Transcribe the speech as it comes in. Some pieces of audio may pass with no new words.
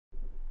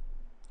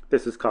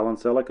This is Colin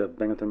Selleck of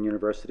Binghamton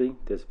University.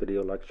 This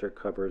video lecture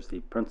covers the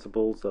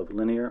principles of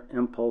linear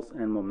impulse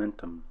and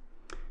momentum.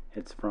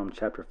 It's from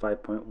chapter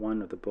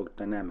 5.1 of the book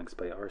Dynamics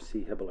by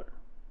R.C. Hibbeler.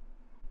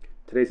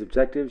 Today's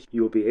objectives: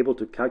 you will be able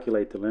to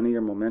calculate the linear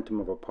momentum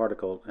of a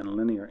particle and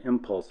linear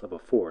impulse of a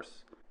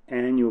force,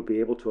 and you will be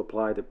able to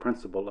apply the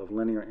principle of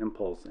linear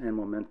impulse and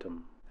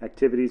momentum.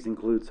 Activities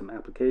include some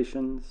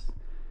applications,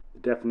 the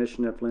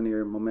definition of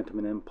linear momentum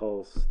and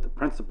impulse, the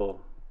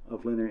principle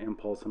of linear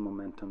impulse and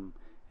momentum,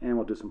 and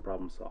we'll do some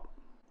problem solving.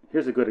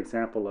 Here's a good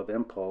example of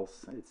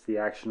impulse. It's the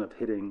action of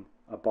hitting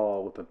a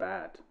ball with a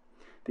bat.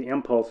 The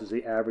impulse is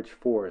the average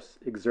force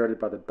exerted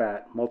by the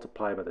bat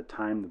multiplied by the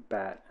time the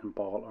bat and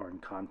ball are in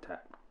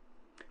contact.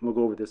 And we'll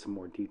go over this in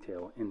more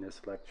detail in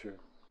this lecture.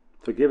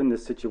 So given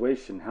this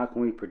situation, how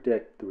can we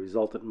predict the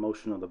resultant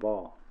motion of the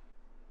ball?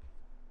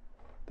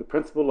 The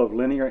principle of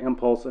linear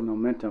impulse and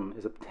momentum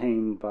is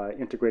obtained by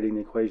integrating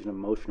the equation of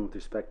motion with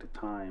respect to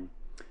time.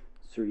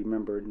 So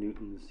remember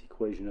Newton's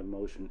equation of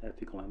motion, F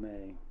equal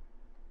ma.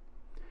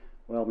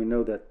 Well, we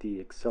know that the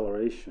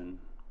acceleration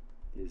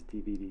is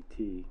dv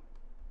dt.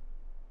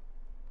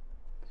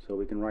 So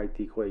we can write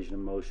the equation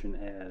of motion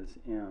as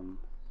m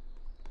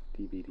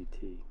dv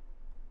dt.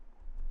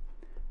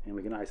 And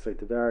we can isolate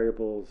the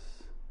variables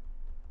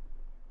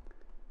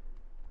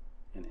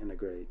and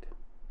integrate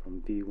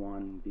from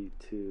v1,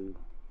 v2,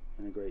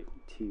 integrate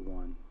from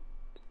t1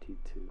 to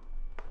t2.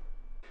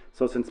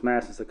 So since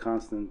mass is a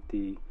constant,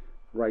 the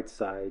right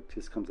side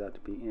just comes out to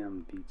be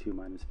m v2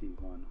 minus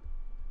v1.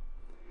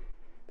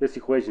 This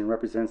equation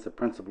represents the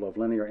principle of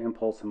linear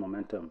impulse and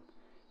momentum.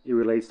 It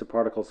relates the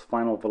particle's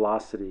final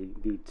velocity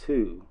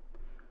v2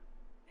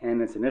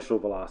 and its initial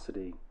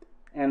velocity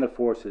and the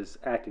forces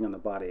acting on the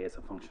body as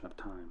a function of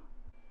time.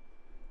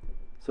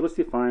 So let's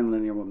define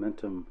linear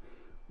momentum.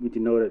 We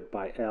denote it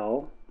by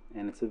L,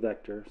 and it's a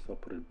vector, so I'll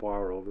put a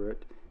bar over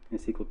it, and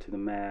it's equal to the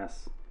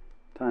mass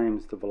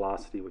times the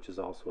velocity, which is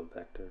also a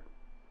vector.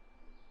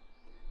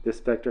 This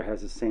vector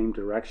has the same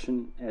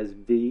direction as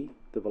v,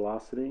 the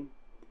velocity,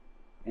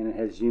 and it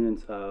has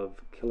units of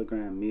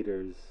kilogram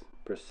meters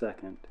per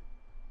second,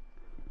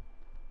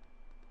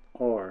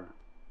 or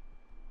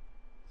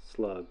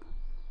slug,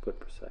 foot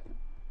per second.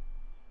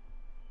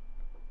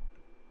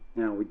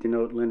 Now we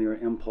denote linear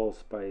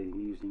impulse by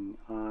using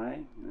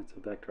I, and that's a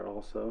vector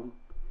also.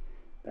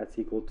 That's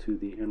equal to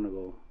the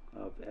integral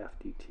of f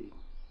dt.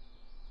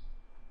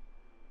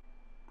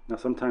 Now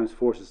sometimes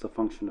force is a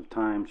function of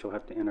time, so you'll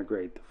have to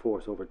integrate the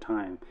force over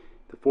time.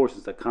 The force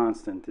is a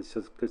constant.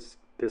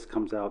 This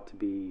comes out to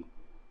be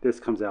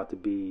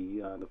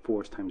the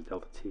force times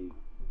delta t.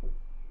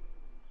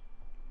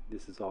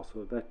 This is also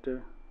a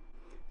vector.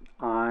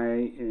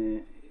 I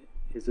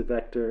is a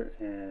vector,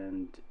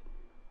 and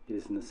it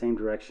is in the same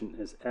direction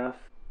as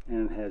f,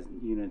 and it has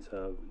units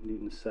of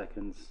Newton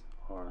seconds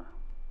or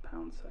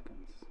pound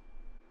seconds.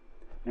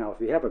 Now if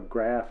you have a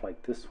graph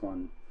like this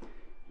one,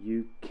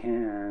 you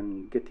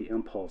can get the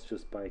impulse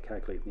just by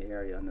calculating the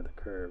area under the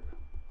curve,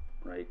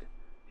 right?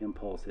 The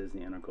impulse is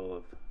the integral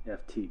of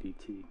ft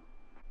dt.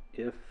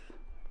 If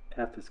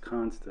f is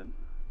constant,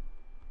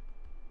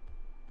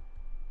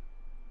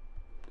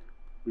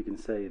 we can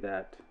say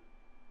that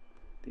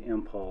the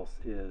impulse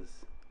is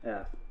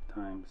f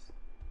times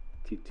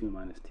t2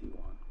 minus t1.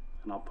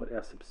 And I'll put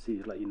f sub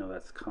c to let you know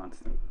that's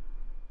constant.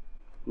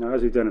 Now,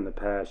 as we've done in the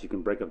past, you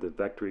can break up the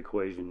vector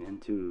equation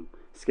into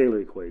scalar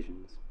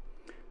equations.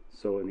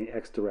 So in the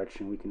x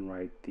direction, we can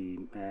write the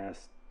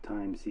mass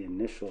times the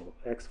initial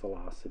x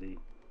velocity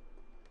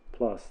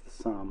plus the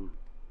sum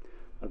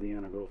of the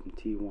integral from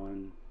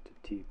t1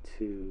 to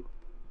t2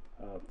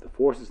 of the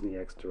forces in the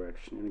x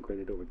direction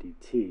integrated over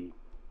dt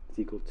is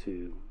equal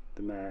to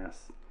the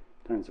mass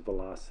times the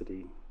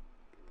velocity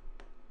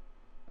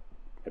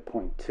at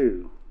point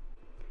 2.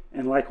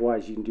 And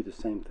likewise, you can do the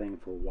same thing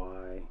for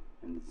y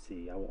and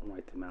z. I won't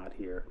write them out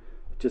here.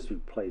 Just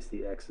replace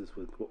the x's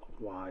with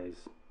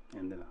y's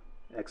and the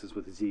x's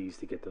with z's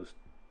to get those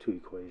two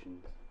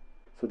equations.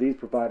 So these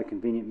provide a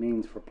convenient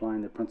means for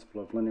applying the principle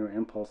of linear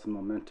impulse and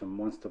momentum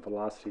once the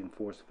velocity and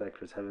force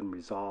vectors have been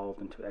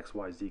resolved into x,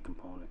 y, z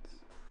components.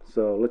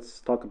 So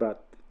let's talk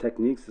about the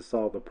techniques to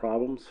solve the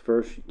problems.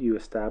 First, you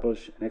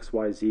establish an x,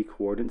 y, z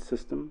coordinate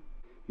system.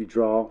 You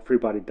draw a free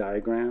body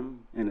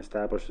diagram and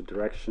establish the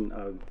direction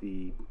of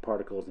the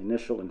particle's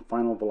initial and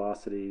final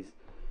velocities.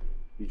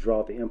 You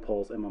draw the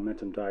impulse and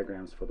momentum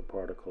diagrams for the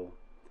particle.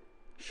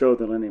 Show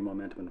the linear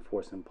momentum and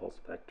force impulse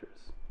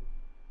vectors.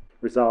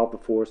 Resolve the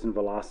force and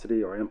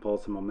velocity or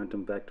impulse and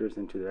momentum vectors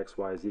into the x,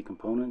 y, z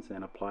components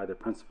and apply the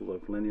principle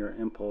of linear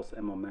impulse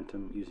and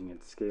momentum using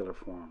its scalar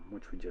form,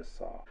 which we just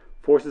saw.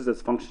 Forces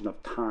as function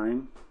of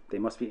time, they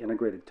must be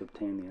integrated to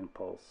obtain the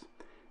impulse.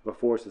 If a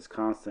force is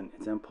constant,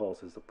 its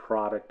impulse is the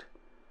product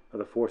of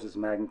the force's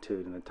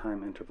magnitude and the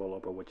time interval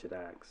over which it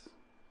acts.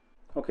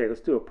 Okay,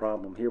 let's do a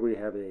problem. Here we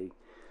have a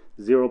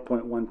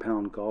 0.1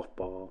 pound golf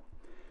ball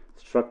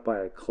struck by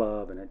a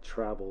club, and it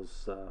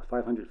travels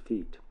 500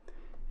 feet.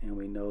 And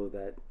we know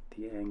that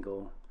the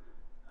angle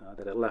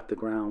that it left the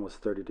ground was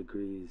 30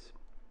 degrees.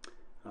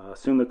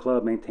 Assume the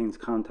club maintains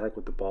contact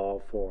with the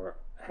ball for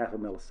half a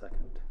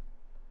millisecond.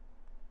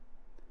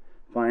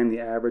 Find the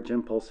average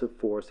impulsive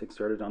force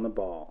exerted on the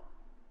ball.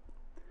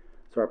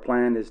 So our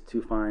plan is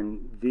to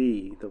find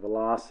V, the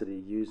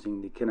velocity,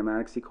 using the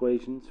kinematics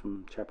equations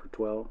from chapter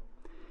 12,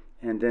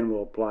 and then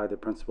we'll apply the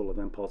principle of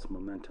impulse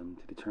momentum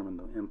to determine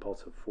the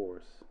impulsive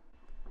force.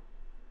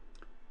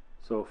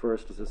 So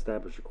first, let's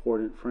establish a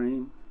coordinate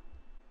frame.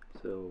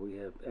 So we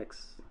have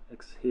x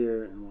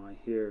here and y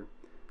here.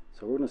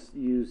 So we're going to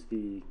use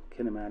the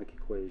kinematic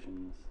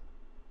equations.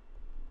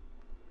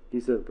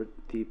 These are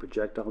the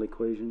projectile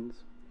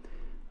equations.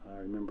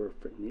 Remember,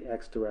 in the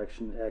x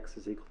direction, x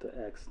is equal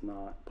to x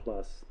naught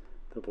plus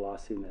the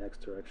velocity in the x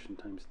direction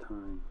times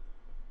time.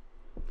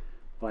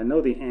 Well, I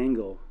know the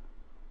angle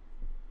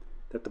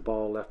that the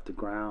ball left the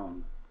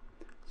ground,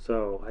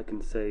 so I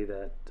can say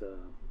that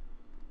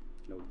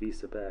v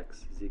sub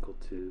x is equal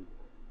to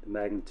the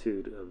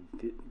magnitude of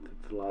the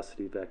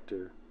velocity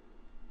vector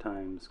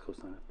times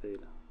cosine of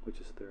theta, which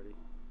is 30.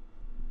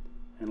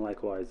 And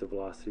likewise, the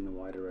velocity in the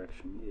y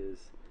direction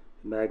is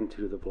the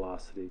magnitude of the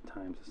velocity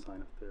times the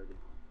sine of 30.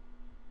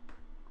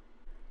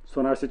 So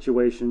in our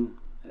situation,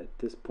 at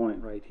this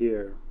point right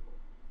here,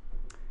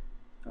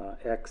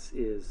 x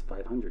is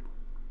 500.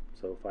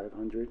 So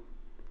 500,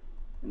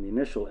 and the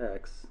initial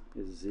x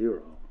is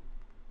 0,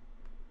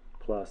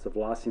 plus the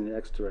velocity in the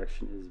x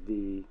direction is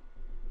v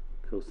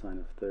cosine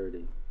of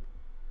 30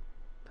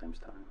 times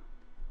time.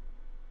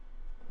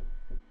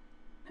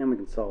 And we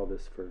can solve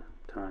this for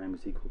time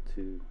is equal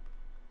to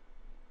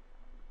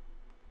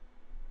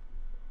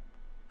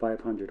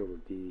 500 over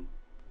v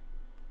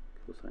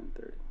cosine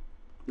 30.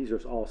 These are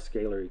all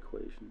scalar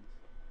equations.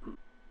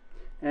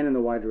 And in the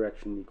y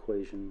direction, the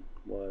equation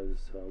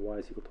was y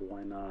is equal to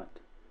y naught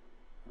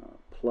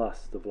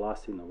plus the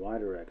velocity in the y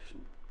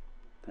direction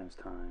times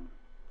time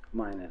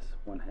minus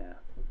 1/2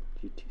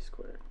 gt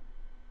squared.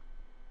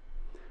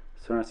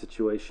 So in our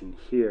situation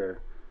here,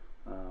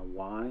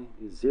 y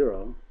is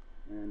 0,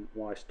 and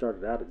y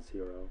started out at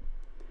 0,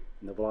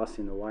 and the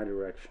velocity in the y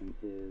direction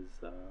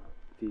is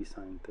v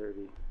sine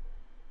 30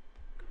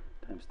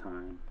 times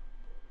time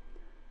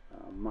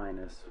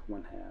minus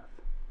 1/2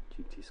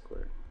 gt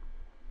squared.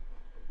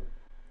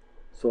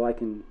 So I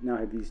can now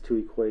have these two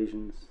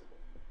equations.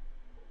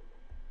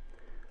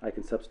 I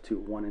can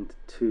substitute 1 into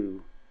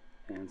 2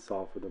 and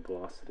solve for the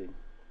velocity.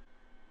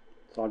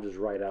 So I'll just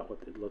write out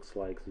what it looks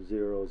like. So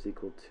 0 is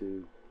equal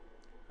to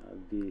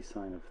v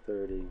sine of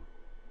 30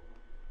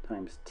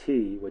 times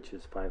t, which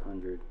is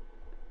 500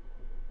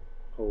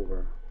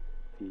 over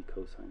v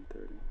cosine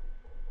 30.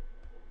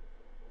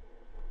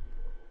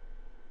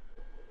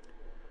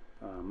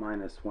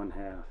 Minus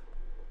 1/2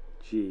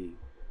 g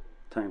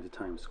times the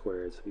time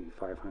squared, so it would be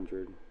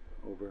 500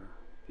 over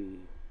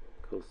v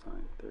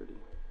cosine 30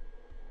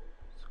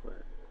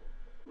 squared.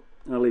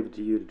 And I'll leave it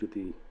to you to do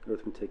the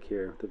arithmetic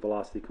here. The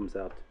velocity comes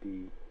out to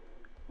be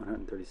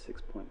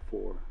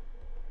 136.4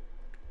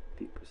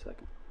 feet per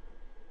second.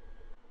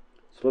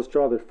 So let's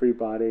draw the free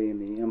body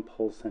and the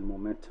impulse and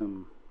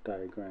momentum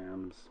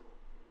diagrams.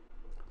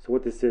 So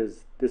what this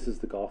is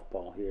the golf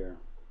ball here.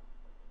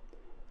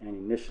 And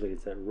initially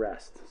it's at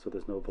rest, so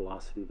there's no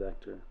velocity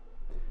vector.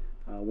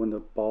 When the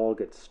ball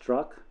gets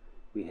struck,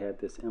 we have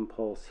this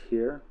impulse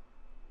here,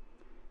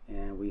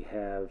 and we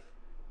have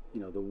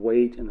the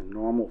weight and the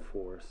normal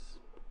force,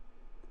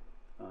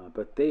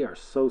 but they are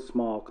so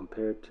small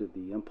compared to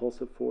the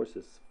impulsive force,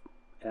 is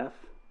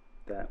F,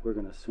 that we're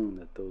going to assume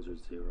that those are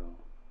 0.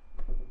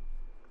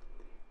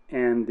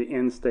 And the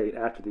end state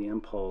after the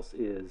impulse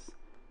is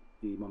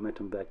the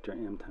momentum vector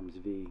m times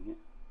v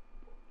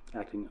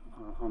acting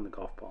on the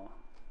golf ball.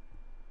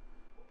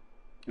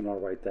 And I'll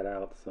write that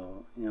out.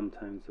 So m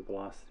times the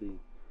velocity,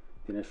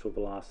 the initial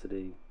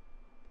velocity,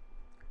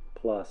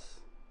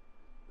 plus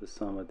the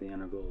sum of the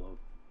integral of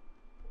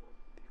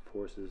the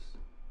forces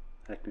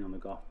acting on the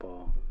golf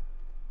ball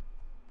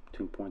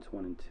between points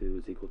 1 and 2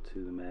 is equal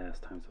to the mass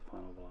times the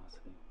final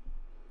velocity.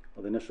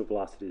 Well, the initial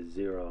velocity is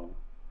 0.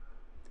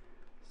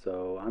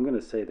 So I'm going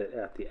to say that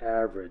at the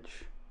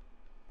average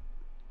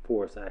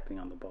force acting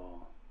on the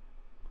ball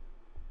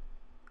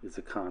is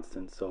a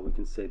constant. So we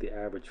can say the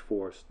average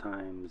force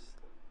times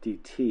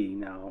dt.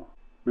 Now,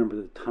 remember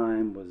the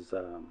time was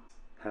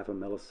half a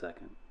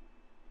millisecond.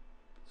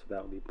 So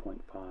that would be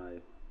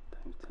 0.5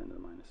 times 10 to the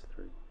minus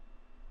 3.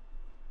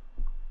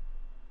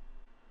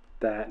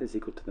 That is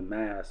equal to the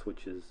mass,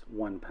 which is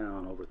 1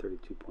 pound over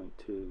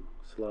 32.2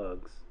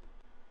 slugs,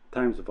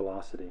 times the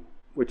velocity,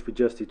 which we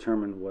just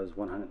determined was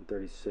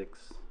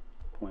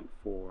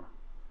 136.4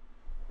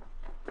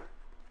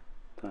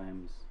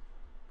 times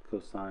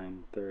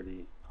cosine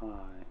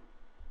 30i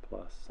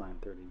plus sine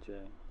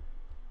 30j.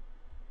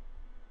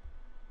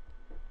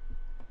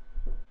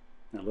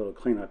 Now a little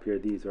cleanup here,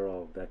 these are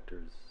all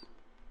vectors.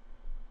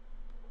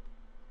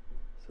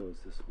 So is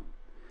this one.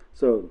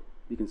 So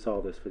you can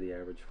solve this for the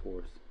average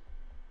force.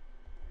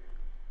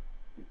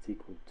 It's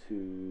equal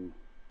to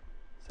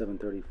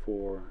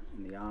 734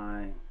 in the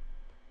I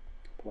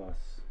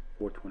plus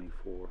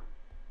 424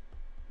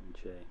 in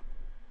J,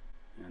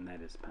 and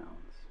that is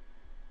pounds.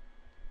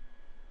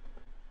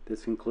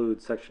 This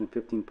concludes section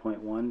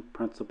 15.1,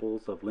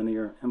 Principles of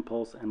Linear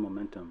Impulse and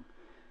Momentum.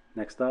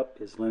 Next up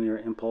is linear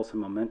impulse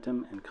and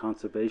momentum and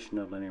conservation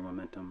of linear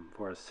momentum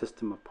for a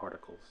system of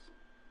particles.